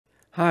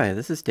Hi,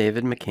 this is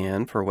David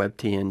McCann for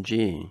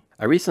WebTNG.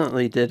 I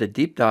recently did a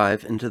deep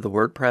dive into the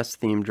WordPress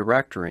theme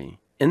directory.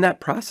 In that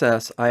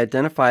process, I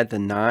identified the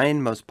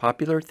 9 most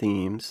popular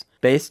themes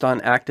based on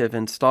active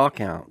install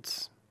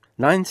counts.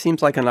 9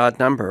 seems like an odd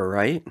number,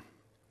 right?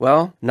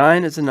 Well,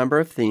 9 is a number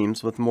of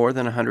themes with more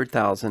than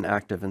 100,000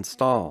 active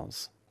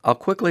installs. I'll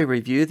quickly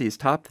review these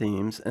top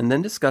themes and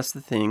then discuss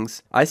the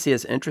things I see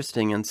as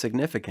interesting and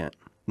significant.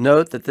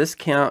 Note that this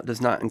count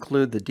does not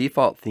include the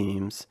default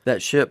themes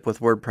that ship with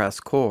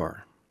WordPress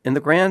core. In the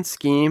grand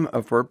scheme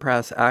of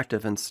WordPress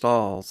active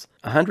installs,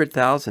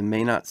 100,000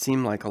 may not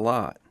seem like a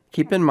lot.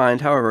 Keep in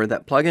mind, however,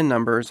 that plugin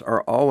numbers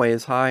are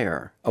always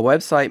higher. A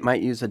website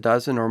might use a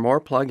dozen or more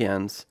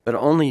plugins, but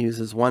only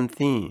uses one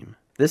theme.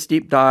 This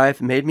deep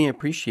dive made me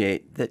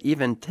appreciate that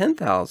even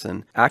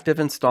 10,000 active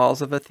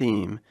installs of a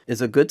theme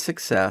is a good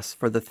success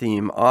for the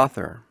theme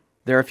author.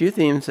 There are a few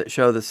themes that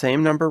show the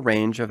same number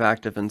range of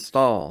active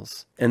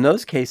installs. In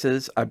those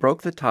cases, I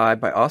broke the tie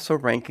by also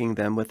ranking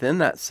them within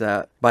that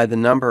set by the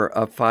number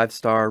of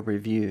 5-star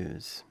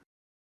reviews.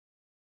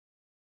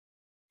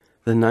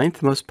 The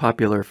 9th most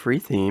popular free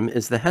theme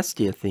is the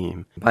Hestia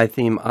theme by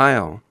Theme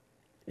Isle.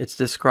 It's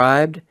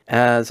described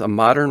as a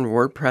modern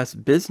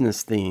WordPress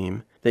business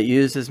theme that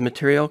uses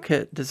Material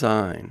Kit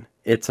design.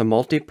 It's a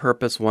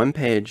multi-purpose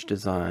one-page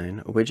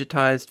design, a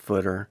widgetized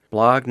footer,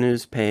 blog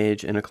news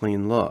page, and a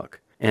clean look.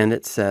 And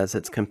it says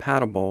it's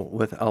compatible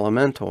with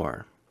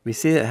Elementor. We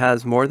see it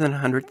has more than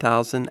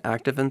 100,000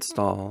 active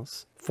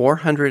installs,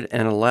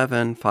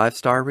 411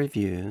 5-star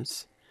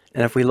reviews,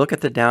 and if we look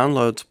at the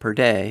downloads per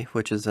day,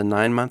 which is a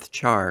 9-month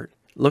chart,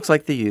 it looks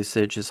like the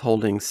usage is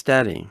holding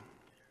steady.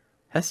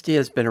 Hestia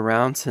has been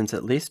around since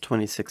at least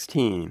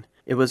 2016.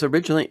 It was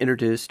originally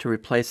introduced to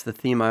replace the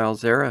Theme Isle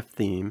Serif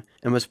theme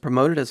and was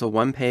promoted as a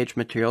one-page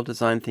material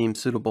design theme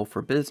suitable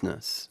for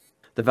business.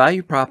 The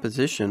value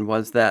proposition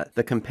was that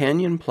the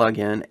companion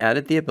plugin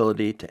added the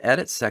ability to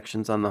edit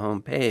sections on the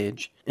home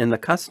page in the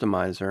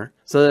customizer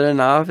so that a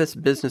novice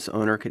business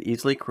owner could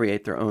easily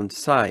create their own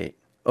site.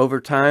 Over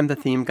time, the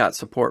theme got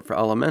support for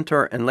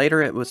Elementor, and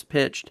later it was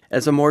pitched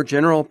as a more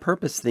general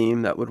purpose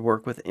theme that would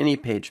work with any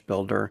page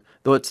builder,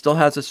 though it still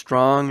has a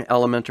strong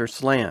Elementor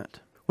slant.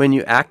 When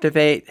you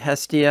activate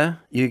Hestia,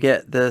 you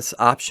get this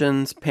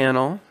options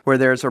panel where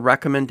there's a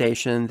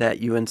recommendation that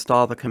you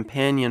install the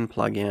companion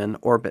plugin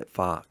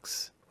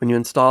OrbitFox. When you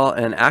install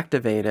and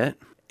activate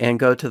it and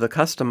go to the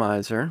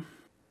customizer,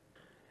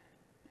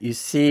 you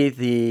see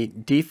the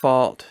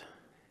default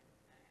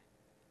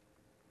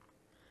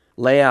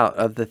layout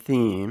of the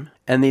theme,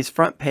 and these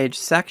front page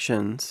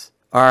sections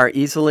are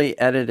easily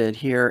edited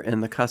here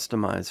in the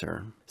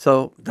customizer.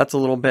 So that's a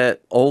little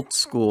bit old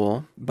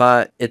school,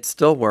 but it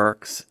still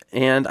works,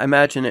 and I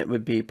imagine it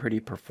would be pretty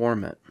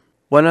performant.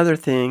 One other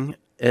thing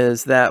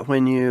is that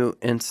when you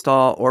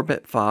install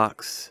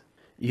OrbitFox,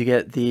 you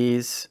get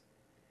these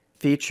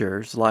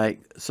features like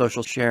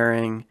social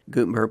sharing,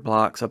 Gutenberg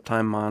blocks,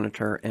 uptime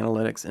monitor,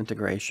 analytics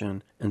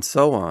integration, and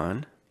so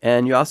on.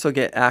 And you also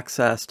get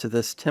access to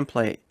this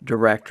template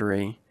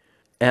directory.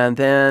 And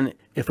then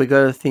if we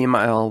go to the Theme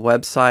Isle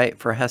website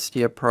for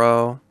Hestia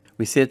Pro,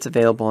 we see it's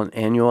available in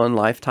annual and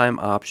lifetime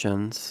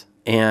options.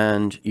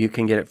 And you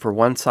can get it for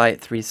 1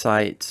 site, 3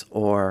 sites,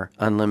 or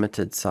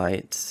unlimited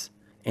sites.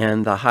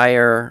 And the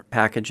higher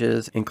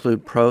packages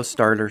include Pro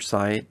Starter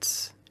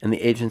sites. And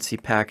the agency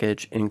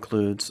package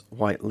includes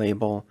white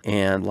label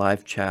and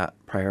live chat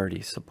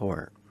priority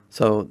support.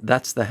 So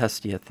that's the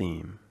Hestia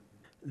theme.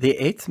 The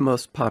 8th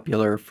most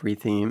popular free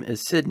theme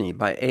is Sydney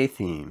by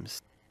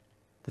A-Themes.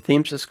 The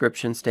theme's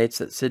description states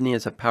that Sydney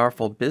is a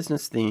powerful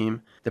business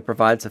theme that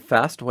provides a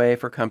fast way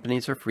for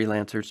companies or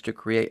freelancers to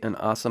create an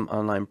awesome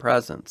online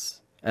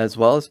presence. As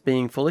well as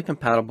being fully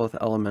compatible with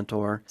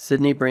Elementor,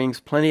 Sydney brings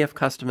plenty of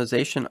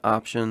customization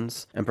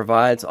options and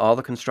provides all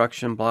the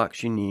construction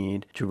blocks you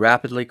need to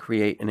rapidly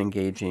create an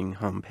engaging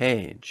home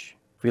page.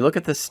 If we look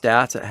at the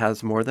stats, it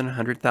has more than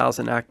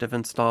 100,000 active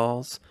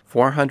installs,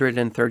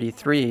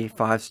 433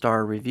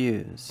 5-star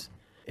reviews.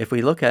 If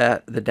we look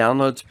at the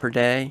downloads per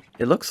day,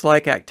 it looks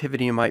like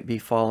activity might be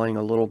falling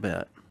a little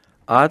bit.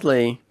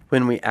 Oddly,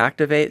 when we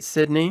activate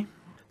Sydney,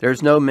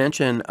 there's no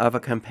mention of a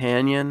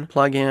companion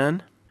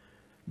plugin,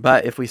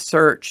 but if we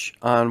search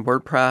on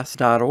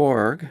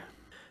WordPress.org,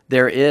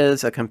 there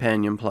is a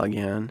companion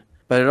plugin,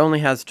 but it only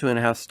has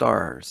 2.5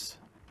 stars.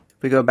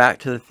 If we go back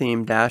to the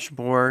theme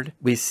dashboard,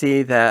 we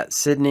see that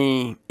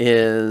Sydney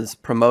is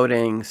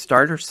promoting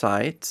starter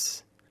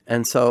sites.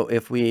 And so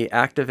if we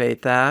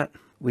activate that,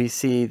 we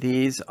see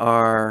these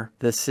are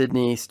the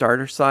Sydney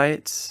starter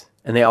sites,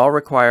 and they all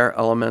require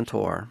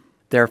Elementor.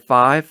 There are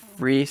 5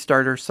 free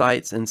starter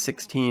sites and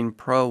 16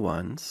 pro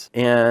ones.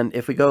 And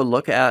if we go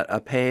look at a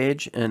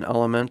page in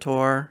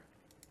Elementor,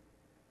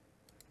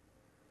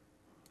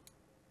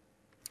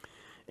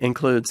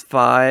 includes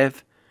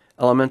 5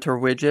 Elementor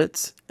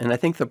widgets, and I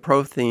think the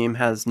Pro theme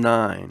has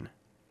 9.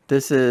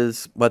 This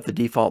is what the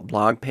default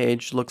blog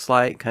page looks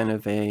like, kind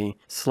of a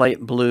slate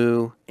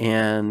blue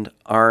and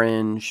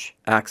orange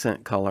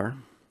accent color,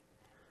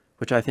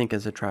 which I think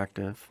is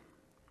attractive.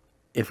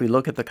 If we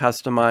look at the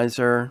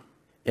customizer,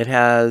 It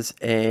has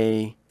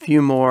a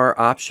few more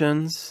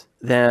options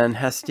than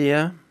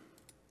Hestia.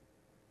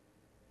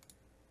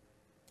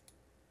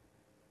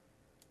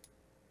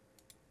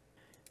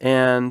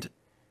 And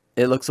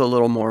it looks a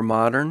little more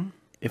modern.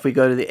 If we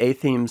go to the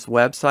A-Themes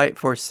website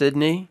for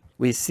Sydney,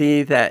 we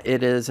see that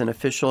it is an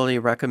officially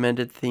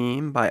recommended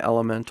theme by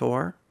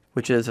Elementor,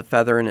 which is a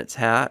feather in its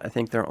hat. I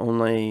think there are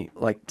only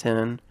like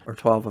 10 or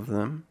 12 of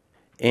them.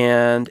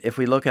 And if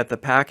we look at the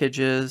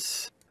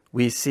packages,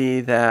 we see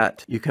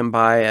that you can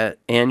buy an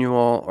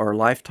annual or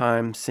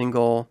lifetime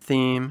single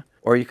theme,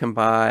 or you can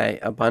buy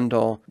a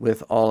bundle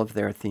with all of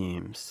their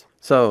themes.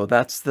 So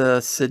that's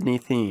the Sydney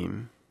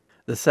theme.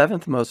 The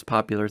seventh most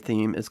popular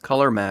theme is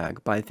Color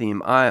Mag by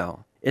Theme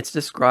Isle. It's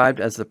described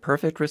as the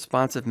perfect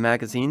responsive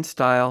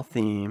magazine-style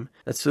theme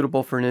that's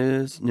suitable for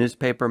news,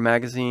 newspaper,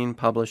 magazine,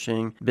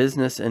 publishing,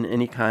 business, and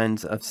any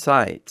kinds of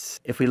sites.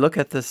 If we look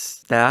at the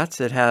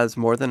stats, it has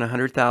more than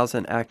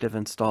 100,000 active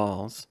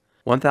installs,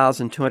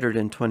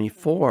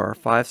 1,224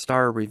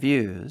 five-star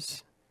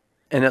reviews,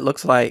 and it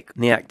looks like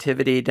the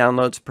activity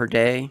downloads per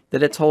day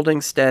that it's holding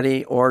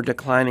steady or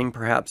declining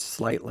perhaps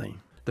slightly.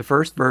 The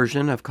first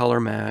version of Color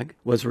Mag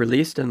was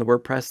released in the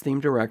WordPress theme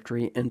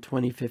directory in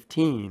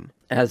 2015.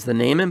 As the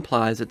name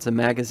implies, it's a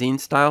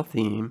magazine-style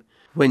theme.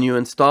 When you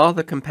install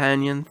the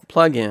companion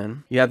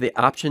plugin, you have the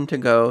option to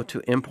go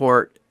to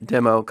import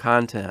demo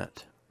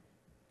content.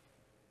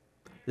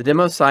 The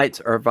demo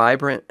sites are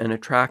vibrant and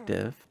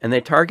attractive, and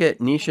they target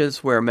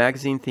niches where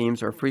magazine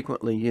themes are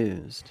frequently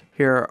used.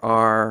 Here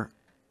are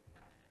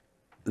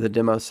the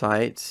demo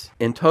sites.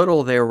 In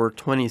total, there were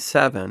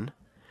 27.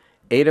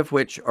 8 of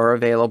which are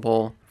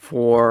available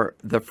for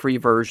the free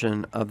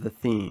version of the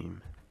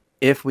theme.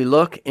 If we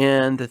look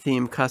in the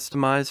theme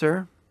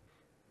customizer,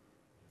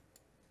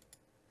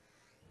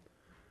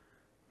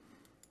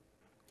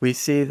 we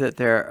see that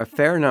there are a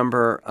fair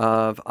number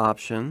of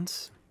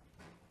options.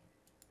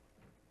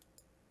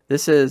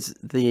 This is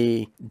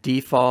the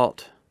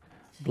default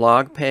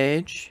blog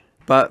page,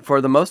 but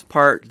for the most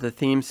part, the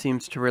theme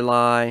seems to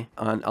rely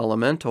on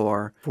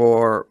Elementor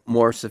for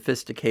more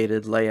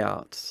sophisticated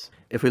layouts.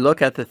 If we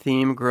look at the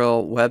Theme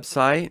Grill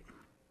website,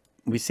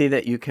 we see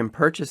that you can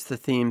purchase the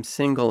theme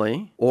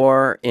singly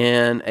or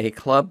in a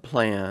club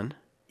plan,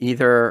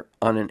 either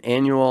on an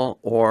annual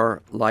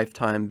or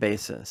lifetime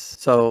basis.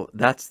 So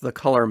that's the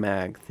Color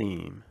Mag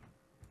theme.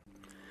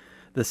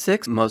 The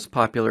sixth most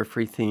popular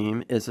free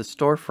theme is a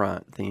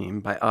storefront theme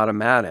by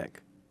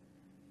Automatic.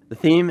 The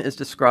theme is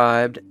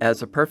described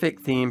as a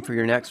perfect theme for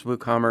your next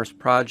WooCommerce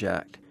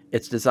project.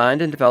 It's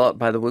designed and developed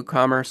by the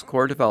WooCommerce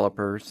core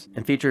developers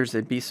and features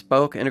a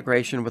bespoke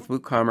integration with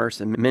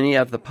WooCommerce and many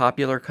of the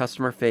popular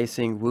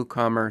customer-facing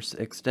WooCommerce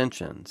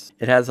extensions.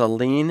 It has a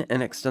lean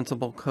and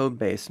extensible code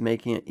base,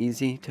 making it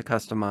easy to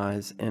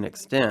customize and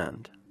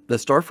extend. The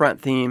storefront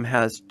theme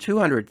has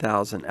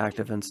 200,000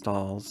 active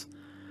installs,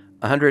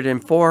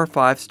 104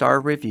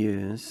 five-star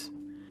reviews,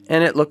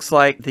 and it looks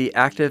like the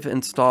active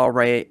install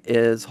rate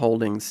is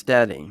holding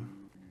steady.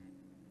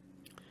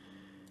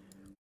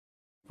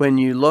 When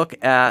you look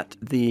at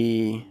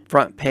the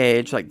front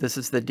page, like this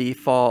is the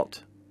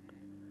default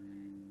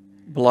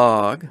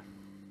blog,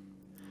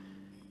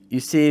 you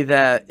see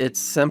that it's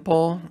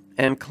simple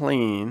and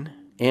clean.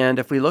 And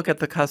if we look at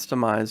the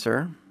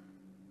customizer,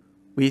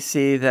 we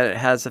see that it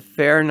has a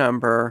fair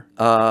number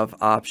of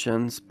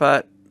options,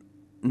 but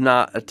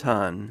not a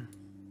ton.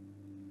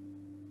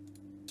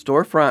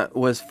 Storefront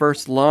was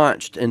first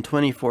launched in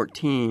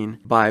 2014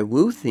 by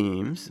Woo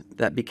Themes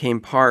that became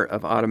part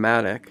of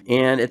Automatic,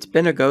 and it's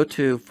been a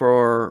go-to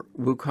for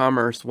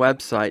WooCommerce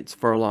websites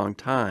for a long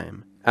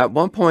time. At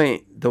one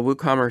point, the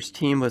WooCommerce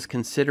team was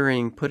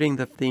considering putting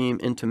the theme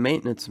into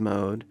maintenance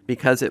mode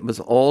because it was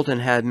old and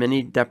had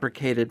many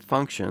deprecated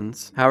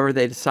functions. However,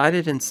 they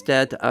decided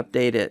instead to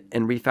update it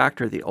and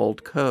refactor the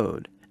old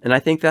code. And I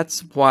think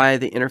that's why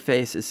the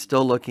interface is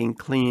still looking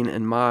clean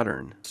and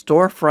modern.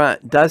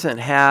 Storefront doesn't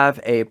have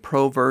a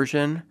pro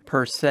version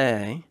per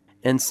se.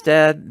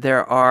 Instead,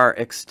 there are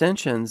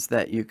extensions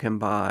that you can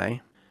buy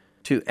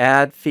to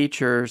add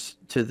features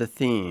to the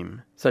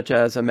theme, such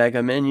as a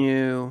mega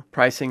menu,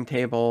 pricing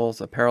tables,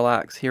 a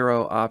parallax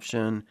hero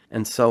option,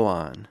 and so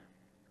on.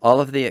 All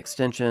of the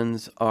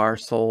extensions are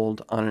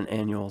sold on an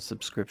annual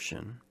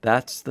subscription.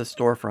 That's the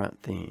Storefront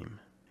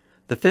theme.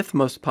 The fifth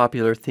most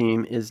popular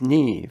theme is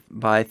Neve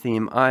by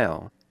Theme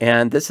Isle.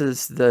 And this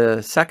is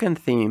the second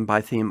theme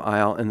by Theme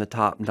Isle in the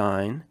top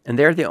 9. And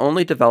they're the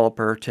only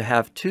developer to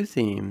have 2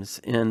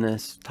 themes in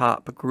this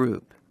top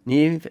group.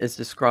 Neve is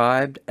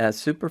described as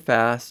super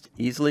fast,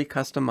 easily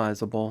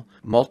customizable,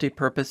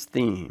 multi-purpose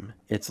theme.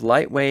 It's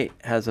lightweight,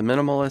 has a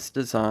minimalist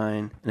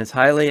design, and is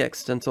highly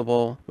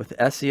extensible with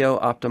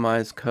SEO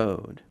optimized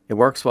code. It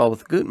works well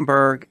with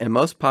Gutenberg and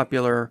most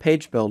popular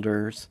page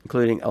builders,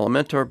 including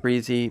Elementor,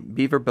 Breezy,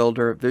 Beaver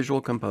Builder,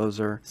 Visual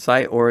Composer,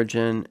 Site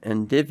Origin,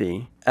 and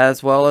Divi,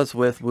 as well as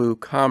with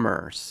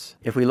WooCommerce.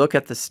 If we look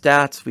at the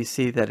stats, we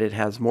see that it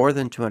has more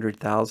than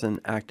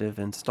 200,000 active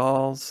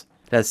installs.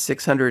 It has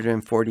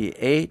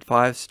 648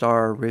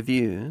 five-star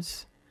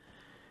reviews.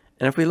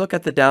 And if we look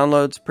at the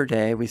downloads per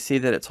day, we see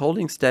that it's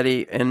holding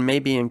steady and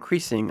maybe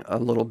increasing a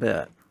little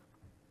bit.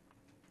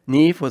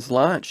 Neve was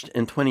launched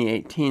in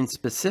 2018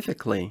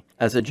 specifically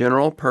as a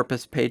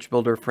general-purpose page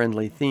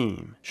builder-friendly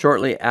theme.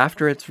 Shortly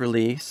after its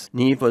release,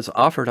 Neve was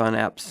offered on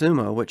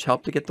AppSumo, which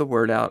helped to get the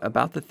word out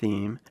about the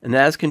theme, and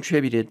that has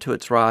contributed to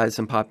its rise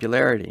in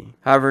popularity.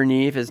 However,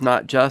 Neve is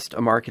not just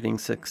a marketing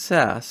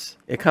success.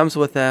 It comes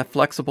with a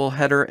flexible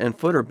header and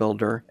footer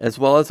builder, as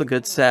well as a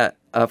good set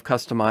of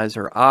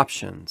customizer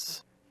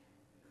options.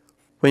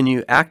 When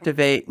you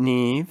activate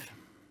Neve,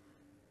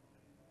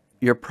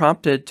 you're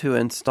prompted to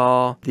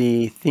install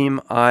the Theme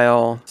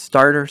Aisle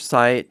Starter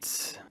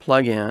Sites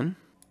plugin,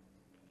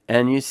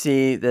 and you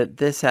see that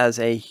this has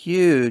a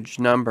huge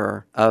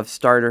number of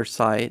starter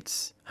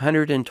sites,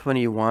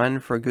 121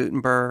 for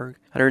Gutenberg,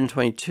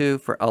 122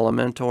 for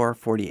Elementor,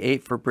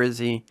 48 for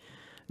Brizy,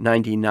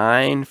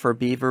 99 for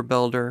Beaver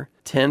Builder,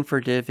 10 for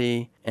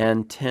Divi,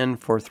 and 10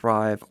 for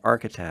Thrive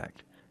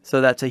Architect.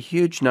 So that's a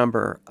huge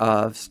number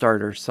of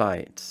starter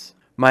sites.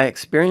 My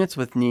experience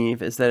with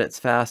Neve is that it's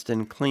fast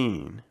and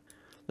clean.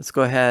 Let's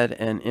go ahead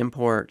and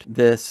import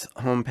this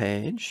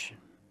homepage.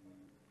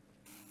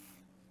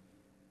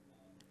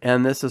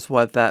 And this is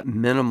what that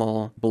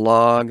minimal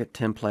blog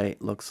template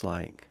looks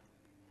like.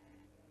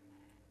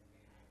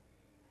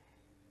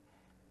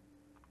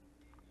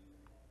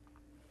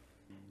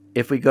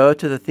 If we go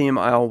to the Theme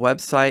Aisle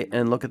website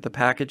and look at the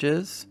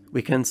packages,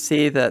 we can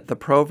see that the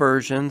Pro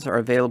versions are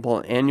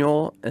available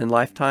annual and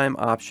lifetime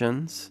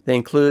options. They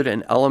include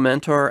an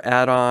Elementor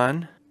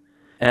add-on,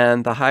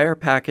 and the higher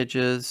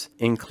packages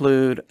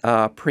include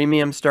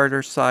premium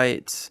starter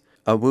sites,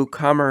 a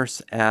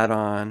WooCommerce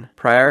add-on,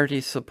 priority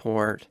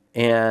support,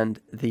 and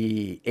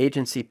the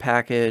agency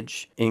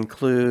package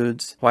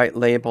includes white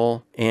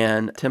label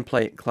and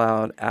template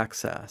cloud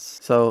access.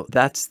 So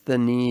that's the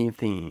Neve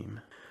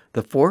theme.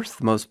 The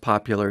fourth most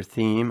popular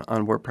theme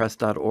on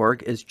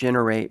WordPress.org is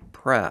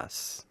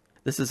GeneratePress.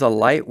 This is a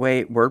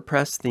lightweight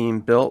WordPress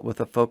theme built with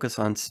a focus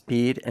on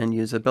speed and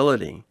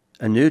usability.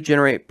 A new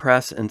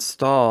GeneratePress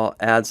install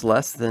adds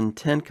less than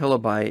 10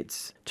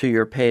 kilobytes to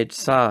your page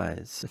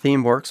size. The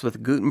theme works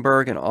with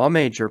Gutenberg and all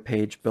major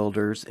page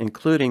builders,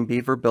 including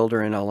Beaver Builder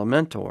and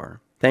Elementor.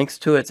 Thanks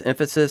to its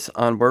emphasis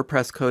on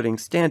WordPress coding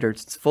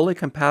standards, it's fully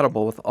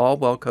compatible with all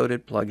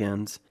well-coded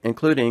plugins,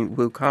 including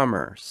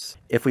WooCommerce.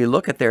 If we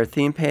look at their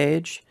theme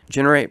page,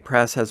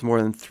 GeneratePress has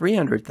more than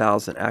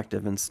 300,000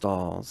 active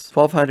installs,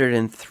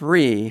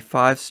 1,203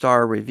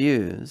 5-star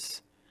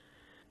reviews.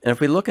 And if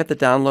we look at the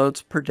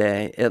downloads per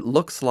day, it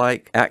looks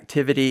like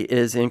activity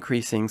is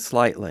increasing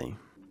slightly.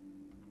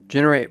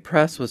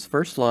 GeneratePress was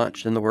first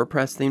launched in the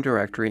WordPress theme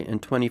directory in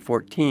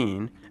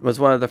 2014 and was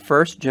one of the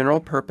first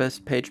general-purpose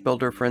page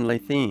builder-friendly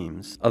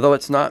themes. Although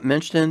it's not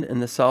mentioned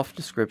in the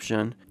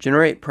self-description,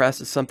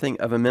 GeneratePress is something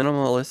of a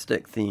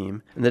minimalistic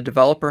theme, and the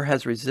developer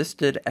has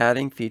resisted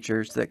adding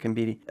features that can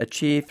be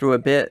achieved through a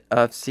bit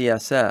of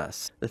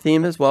CSS. The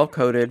theme is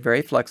well-coded,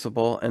 very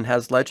flexible, and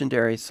has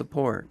legendary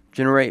support.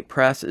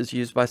 GeneratePress is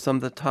used by some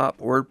of the top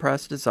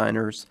WordPress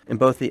designers in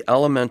both the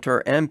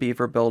Elementor and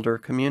Beaver Builder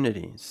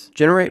communities.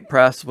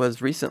 GeneratePress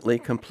was recently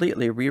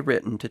completely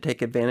rewritten to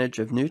take advantage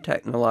of new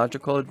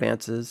technological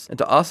advances and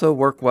to also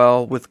work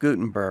well with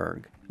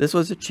Gutenberg. This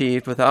was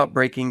achieved without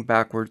breaking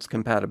backwards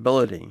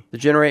compatibility. The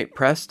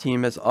GeneratePress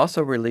team has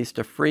also released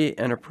a free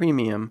and a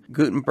premium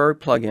Gutenberg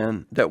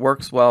plugin that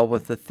works well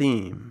with the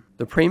theme.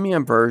 The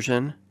premium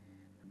version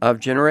of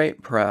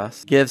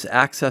GeneratePress gives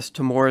access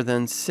to more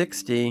than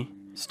 60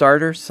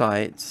 starter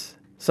sites,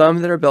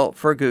 some that are built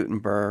for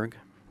Gutenberg,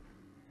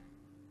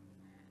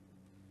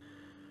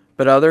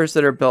 but others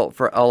that are built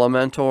for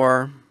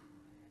Elementor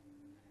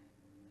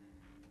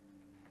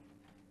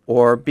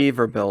or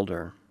Beaver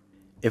Builder.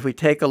 If we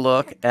take a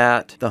look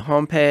at the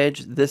home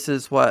page, this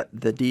is what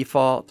the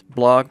default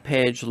blog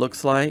page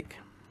looks like.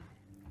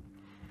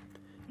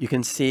 You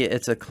can see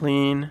it's a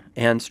clean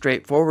and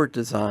straightforward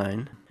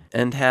design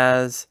and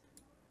has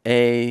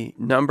a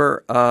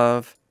number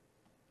of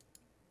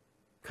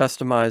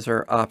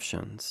customizer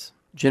options.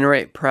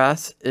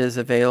 GeneratePress is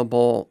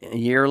available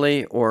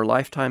yearly or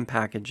lifetime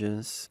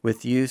packages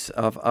with use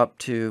of up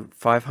to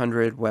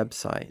 500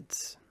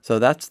 websites. So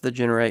that's the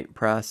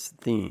GeneratePress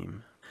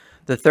theme.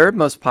 The third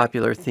most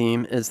popular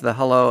theme is the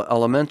Hello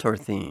Elementor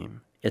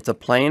theme. It's a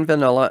plain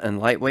vanilla and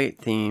lightweight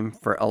theme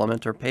for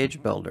Elementor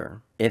Page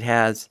Builder. It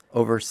has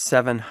over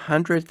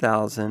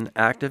 700,000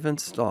 active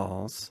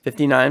installs,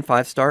 59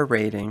 5-star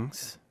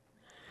ratings,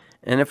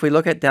 and if we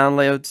look at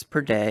downloads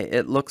per day,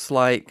 it looks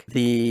like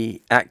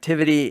the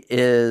activity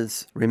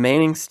is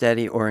remaining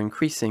steady or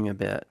increasing a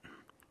bit.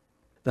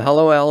 The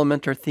Hello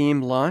Elementor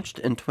theme launched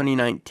in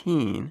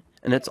 2019,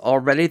 and it's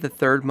already the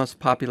third most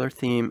popular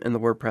theme in the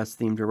WordPress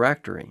theme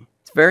directory.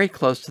 It's very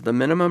close to the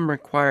minimum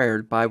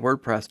required by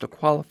WordPress to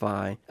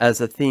qualify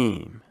as a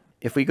theme.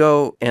 If we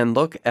go and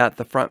look at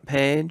the front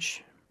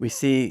page, we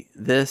see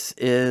this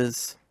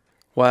is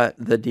what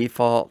the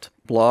default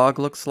blog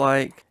looks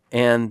like,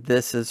 and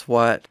this is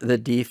what the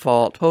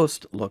default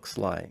post looks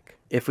like.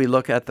 If we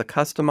look at the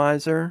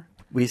customizer,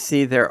 we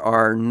see there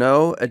are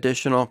no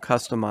additional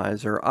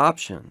customizer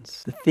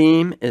options. The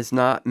theme is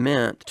not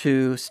meant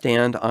to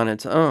stand on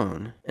its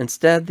own.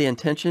 Instead, the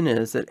intention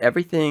is that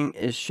everything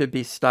should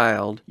be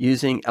styled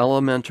using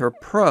Elementor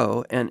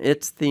Pro and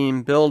its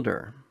theme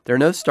builder. There are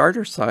no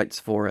starter sites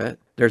for it.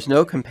 There's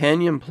no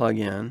companion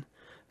plugin.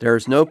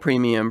 There's no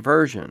premium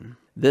version.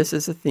 This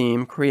is a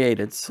theme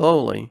created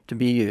solely to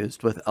be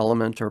used with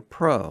Elementor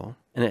Pro,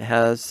 and it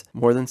has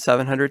more than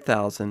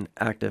 700,000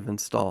 active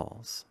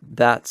installs.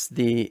 That's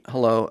the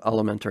Hello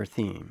Elementor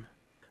theme.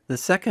 The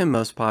second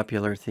most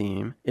popular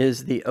theme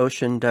is the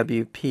Ocean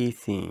WP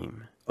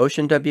theme.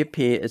 Ocean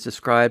WP is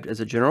described as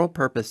a general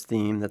purpose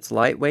theme that's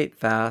lightweight,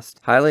 fast,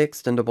 highly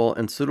extendable,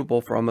 and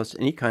suitable for almost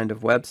any kind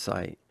of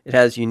website. It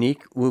has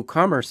unique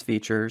WooCommerce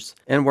features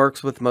and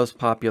works with most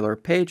popular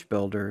page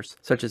builders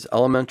such as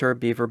Elementor,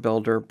 Beaver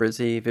Builder,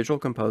 Brizy, Visual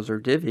Composer,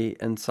 Divi,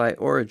 and Site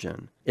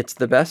Origin. It's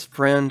the best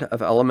friend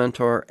of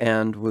Elementor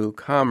and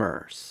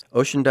WooCommerce.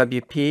 Ocean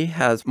WP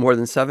has more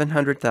than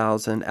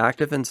 700,000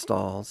 active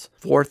installs,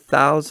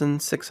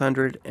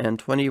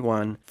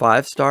 4,621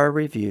 5-star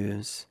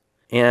reviews,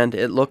 and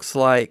it looks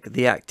like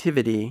the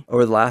activity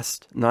over the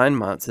last 9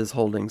 months is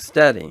holding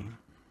steady.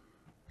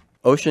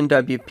 Ocean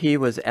WP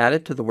was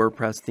added to the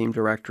WordPress theme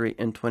directory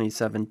in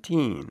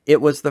 2017. It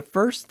was the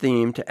first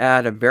theme to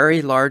add a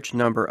very large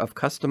number of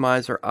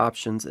customizer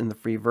options in the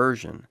free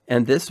version,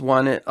 and this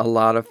won it a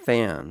lot of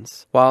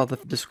fans. While the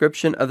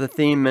description of the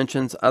theme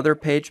mentions other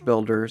page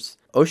builders,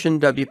 Ocean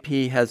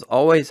WP has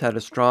always had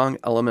a strong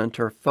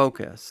Elementor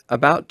focus.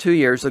 About 2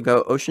 years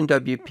ago, Ocean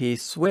WP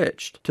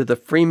switched to the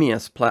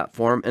freemium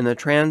platform, and the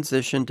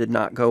transition did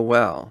not go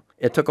well.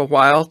 It took a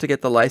while to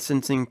get the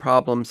licensing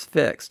problems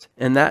fixed,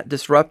 and that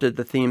disrupted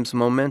the theme's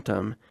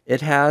momentum.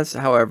 It has,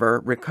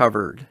 however,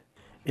 recovered.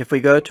 If we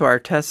go to our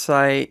test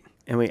site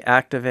and we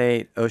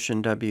activate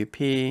Ocean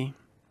WP,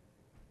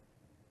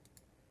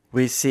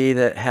 we see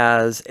that it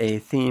has a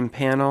theme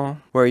panel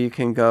where you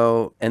can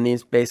go, and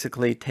these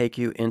basically take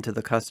you into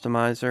the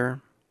customizer.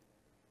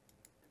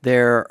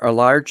 There are a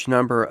large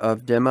number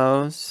of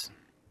demos,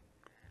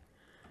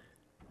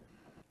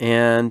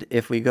 and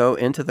if we go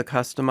into the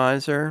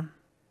customizer,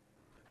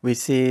 we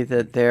see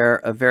that there are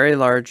a very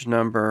large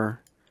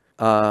number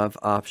of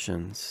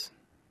options.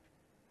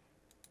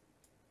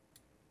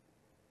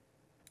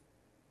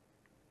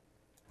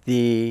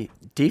 The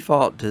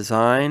default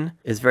design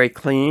is very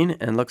clean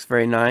and looks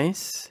very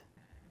nice.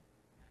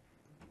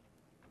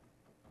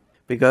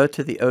 We go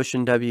to the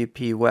Ocean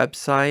WP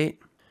website.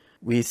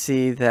 We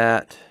see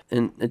that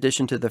in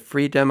addition to the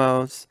free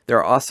demos, there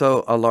are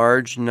also a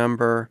large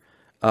number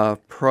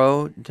of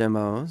pro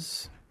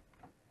demos.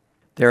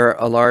 There are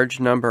a large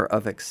number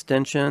of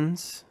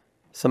extensions,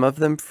 some of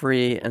them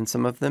free and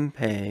some of them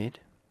paid.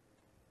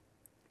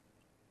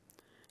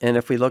 And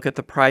if we look at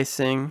the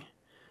pricing,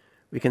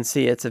 we can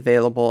see it's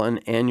available in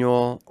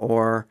annual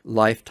or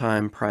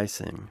lifetime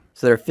pricing.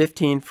 So there are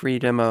 15 free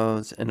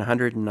demos and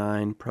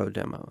 109 pro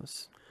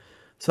demos.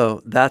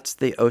 So that's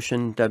the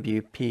Ocean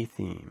WP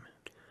theme.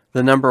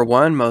 The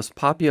 #1 most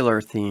popular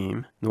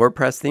theme in the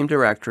WordPress theme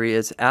directory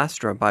is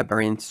Astra by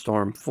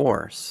Brainstorm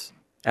Force.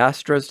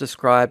 Astra is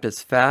described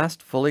as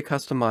fast, fully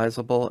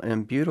customizable,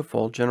 and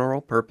beautiful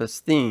general-purpose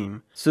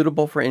theme,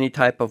 suitable for any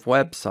type of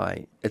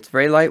website. It's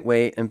very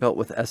lightweight and built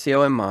with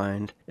SEO in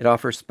mind. It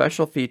offers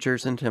special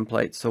features and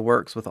templates, so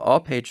works with all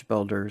page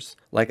builders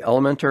like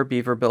Elementor,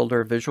 Beaver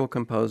Builder, Visual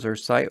Composer,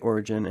 Site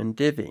Origin, and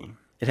Divi.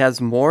 It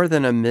has more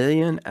than 1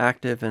 million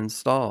active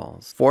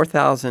installs,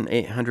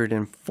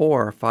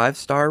 4,804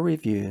 5-star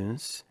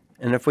reviews,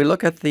 and if we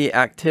look at the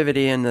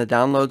activity in the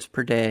downloads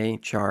per day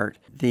chart,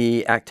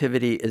 the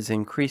activity is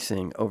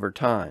increasing over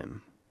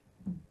time.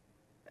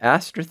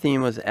 Astra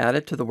theme was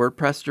added to the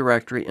WordPress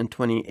directory in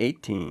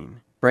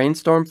 2018.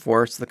 Brainstorm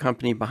Force, the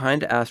company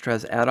behind Astra,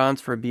 has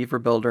add-ons for Beaver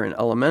Builder and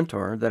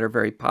Elementor that are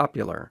very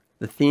popular.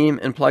 The theme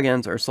and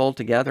plugins are sold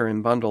together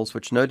in bundles,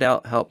 which no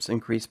doubt helps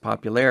increase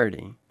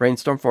popularity.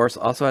 Brainstorm Force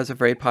also has a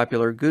very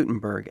popular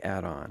Gutenberg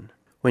add-on.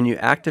 When you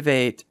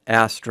activate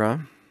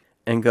Astra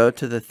and go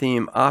to the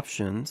theme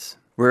options,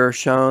 we're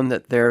shown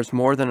that there's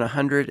more than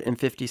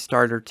 150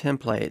 starter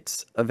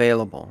templates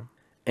available.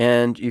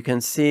 And you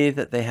can see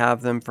that they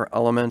have them for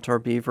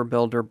Elementor, Beaver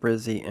Builder,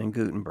 Brizy, and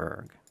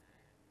Gutenberg.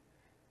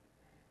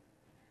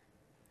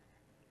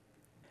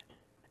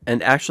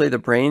 And actually the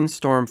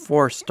Brainstorm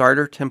Force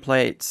Starter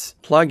Templates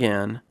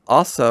plugin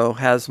also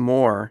has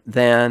more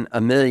than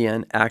 1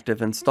 million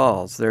active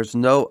installs. There's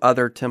no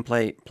other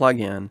template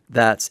plugin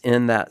that's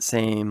in that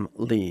same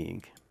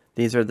league.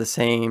 These are the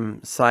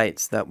same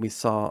sites that we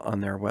saw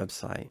on their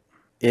website.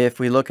 If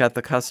we look at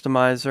the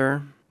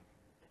customizer,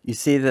 you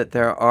see that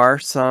there are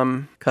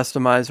some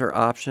customizer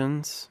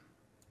options.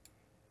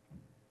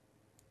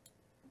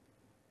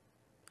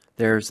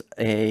 There's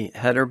a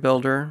header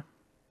builder,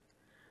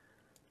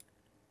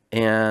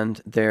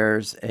 and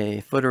there's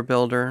a footer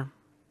builder,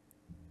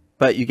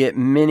 but you get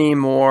many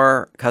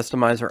more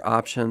customizer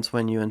options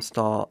when you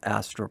install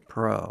Astra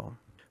Pro.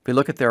 If we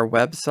look at their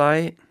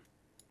website,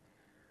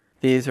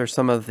 these are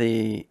some of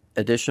the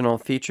additional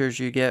features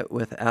you get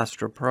with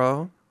Astra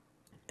Pro.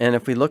 And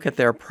if we look at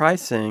their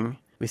pricing,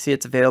 we see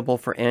it's available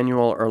for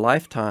annual or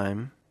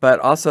lifetime, but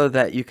also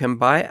that you can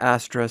buy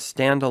Astra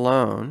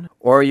standalone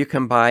or you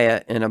can buy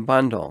it in a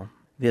bundle.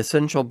 The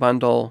Essential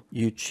Bundle,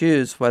 you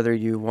choose whether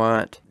you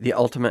want the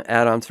ultimate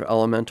add-ons for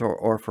Elementor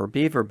or for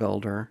Beaver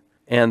Builder.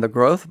 And the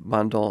Growth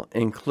Bundle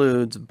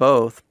includes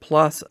both,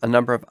 plus a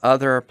number of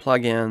other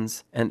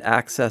plugins and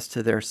access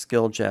to their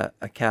SkillJet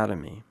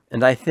Academy.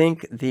 And I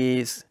think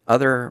these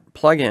other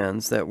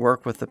plugins that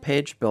work with the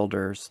page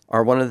builders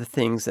are one of the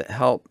things that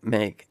help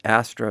make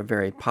Astra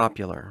very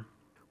popular.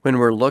 When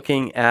we're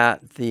looking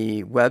at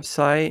the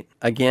website,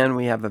 again,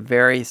 we have a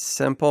very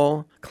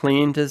simple,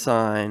 clean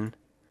design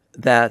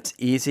that's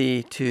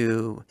easy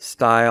to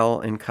style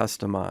and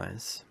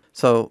customize.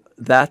 So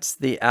that's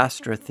the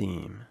Astra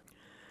theme.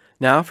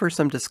 Now for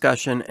some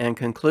discussion and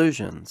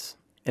conclusions.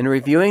 In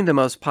reviewing the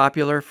most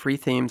popular free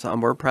themes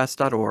on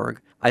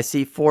WordPress.org, I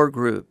see 4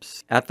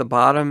 groups. At the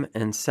bottom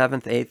in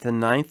 7th, 8th,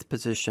 and 9th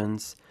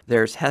positions,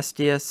 there's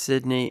Hestia,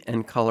 Sydney,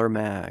 and Color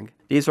Mag.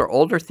 These are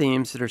older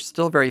themes that are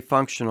still very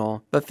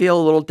functional, but feel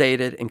a little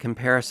dated in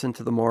comparison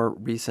to the more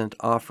recent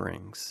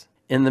offerings.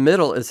 In the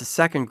middle is the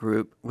second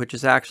group, which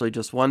is actually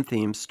just one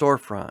theme,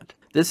 Storefront.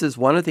 This is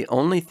one of the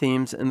only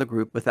themes in the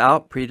group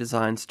without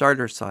pre-designed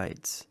starter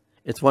sites.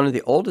 It's one of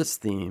the oldest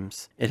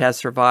themes. It has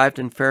survived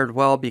and fared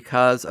well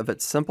because of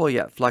its simple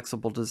yet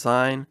flexible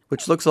design,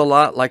 which looks a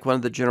lot like one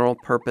of the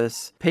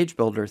general-purpose page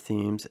builder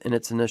themes in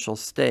its initial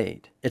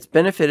state. It's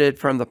benefited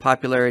from the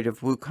popularity of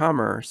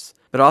WooCommerce,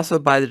 but also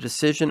by the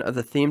decision of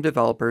the theme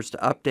developers to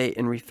update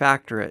and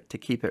refactor it to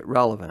keep it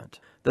relevant.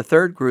 The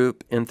third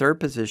group, in third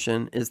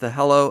position, is the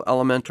Hello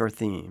Elementor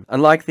theme.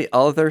 Unlike the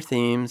other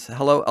themes,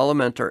 Hello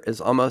Elementor is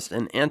almost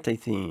an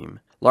anti-theme,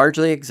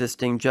 largely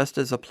existing just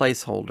as a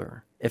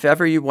placeholder. If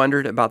ever you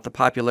wondered about the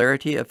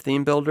popularity of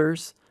theme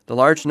builders, the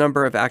large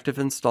number of active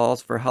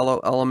installs for Hello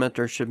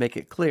Elementor should make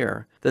it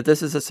clear that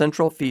this is a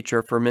central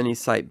feature for many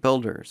site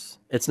builders.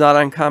 It's not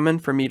uncommon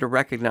for me to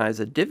recognize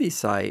a Divi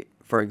site,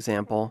 for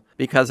example,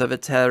 because of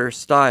its header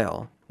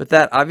style. But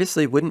that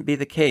obviously wouldn't be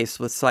the case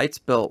with sites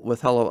built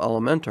with Hello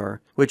Elementor,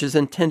 which is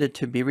intended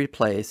to be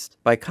replaced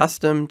by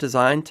custom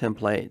design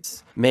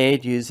templates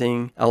made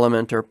using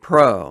Elementor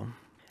Pro.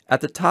 At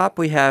the top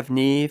we have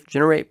Neve,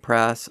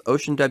 GeneratePress,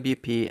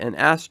 OceanWP, and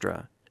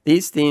Astra.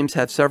 These themes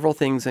have several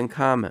things in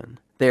common.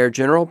 They are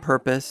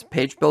general-purpose,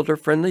 page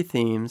builder-friendly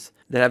themes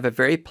that have a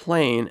very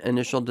plain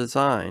initial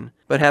design,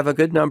 but have a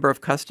good number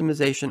of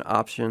customization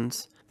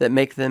options that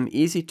make them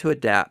easy to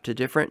adapt to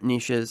different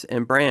niches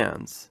and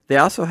brands. They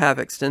also have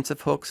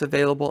extensive hooks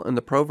available in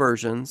the Pro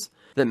versions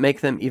that make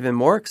them even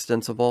more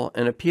extensible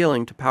and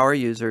appealing to power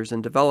users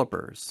and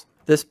developers.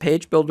 This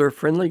page builder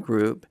friendly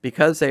group,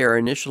 because they are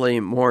initially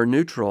more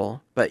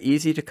neutral but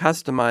easy to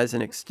customize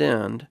and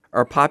extend,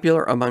 are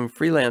popular among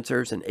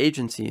freelancers and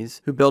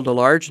agencies who build a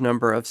large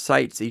number of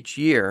sites each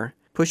year,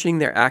 pushing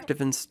their active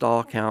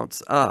install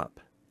counts up.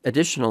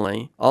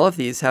 Additionally, all of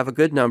these have a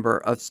good number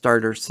of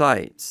starter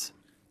sites.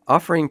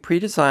 Offering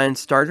pre-designed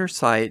starter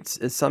sites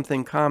is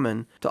something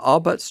common to all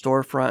but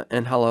Storefront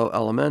and Hello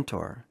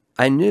Elementor.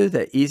 I knew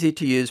that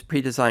easy-to-use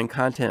pre-designed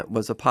content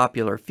was a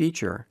popular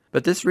feature,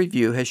 but this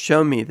review has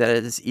shown me that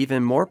it is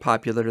even more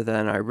popular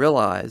than I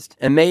realized,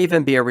 and may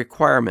even be a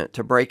requirement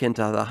to break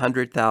into the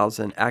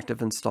 100,000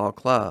 active install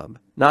club.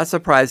 Not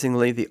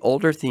surprisingly, the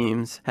older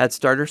themes had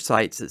starter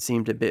sites that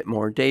seemed a bit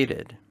more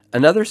dated.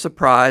 Another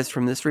surprise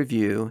from this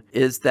review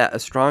is that a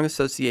strong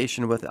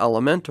association with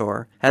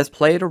Elementor has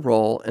played a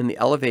role in the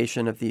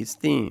elevation of these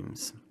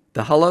themes.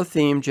 The Hello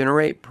theme,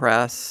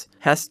 GeneratePress,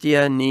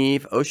 Hestia,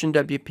 Neve,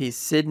 OceanWP,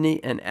 Sydney,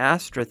 and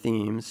Astra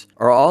themes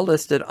are all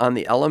listed on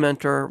the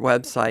Elementor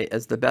website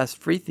as the best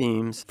free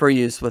themes for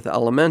use with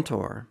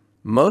Elementor.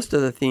 Most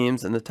of the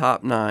themes in the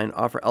top 9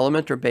 offer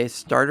Elementor-based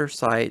starter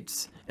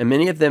sites, and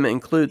many of them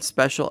include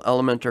special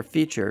Elementor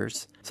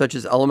features, such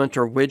as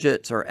Elementor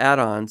widgets or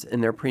add-ons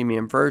in their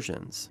premium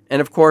versions. And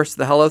of course,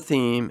 the Hello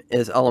theme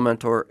is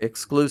Elementor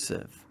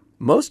exclusive.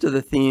 Most of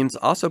the themes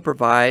also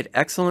provide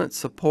excellent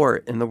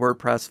support in the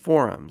WordPress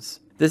forums.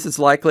 This is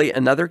likely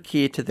another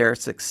key to their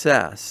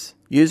success.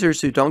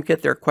 Users who don't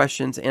get their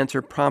questions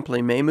answered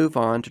promptly may move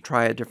on to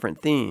try a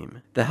different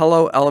theme. The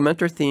Hello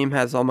Elementor theme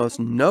has almost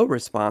no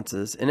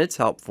responses in its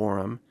help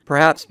forum,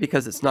 perhaps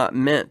because it's not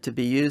meant to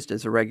be used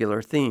as a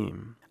regular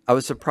theme. I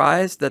was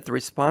surprised that the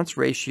response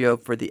ratio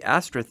for the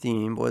Astra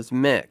theme was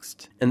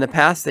mixed. In the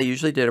past, they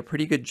usually did a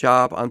pretty good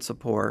job on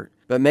support,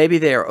 but maybe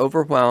they are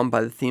overwhelmed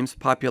by the theme's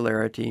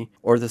popularity,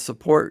 or the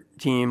support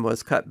team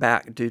was cut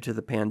back due to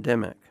the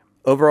pandemic.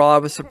 Overall, I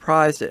was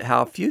surprised at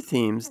how few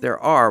themes there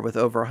are with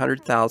over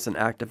 100,000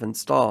 active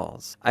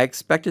installs. I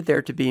expected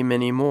there to be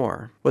many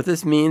more. What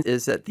this means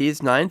is that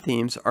these 9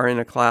 themes are in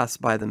a class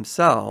by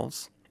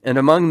themselves, and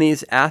among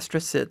these, Astra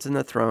sits in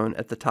the throne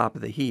at the top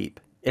of the heap.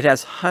 It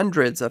has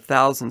hundreds of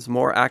thousands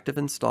more active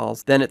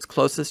installs than its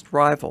closest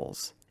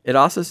rivals. It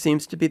also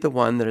seems to be the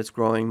one that is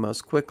growing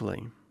most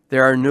quickly.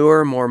 There are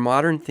newer, more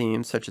modern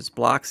themes such as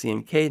Bloxy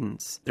and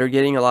Cadence that are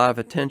getting a lot of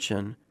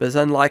attention, but it's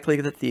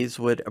unlikely that these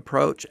would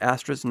approach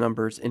Astra's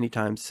numbers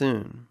anytime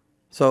soon.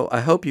 So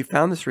I hope you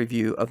found this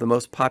review of the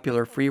most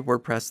popular free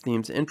WordPress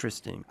themes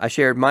interesting. I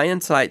shared my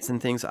insights and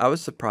things I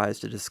was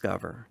surprised to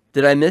discover.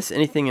 Did I miss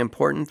anything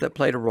important that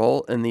played a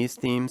role in these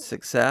themes'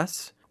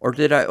 success? Or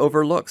did I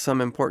overlook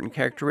some important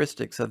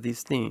characteristics of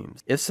these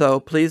themes? If so,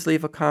 please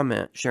leave a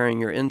comment sharing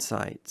your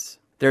insights.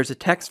 There's a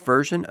text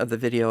version of the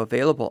video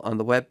available on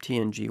the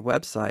WebTNG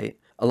website,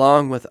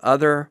 along with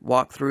other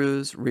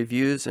walkthroughs,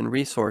 reviews, and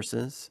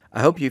resources.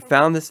 I hope you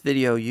found this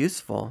video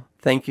useful.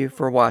 Thank you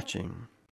for watching.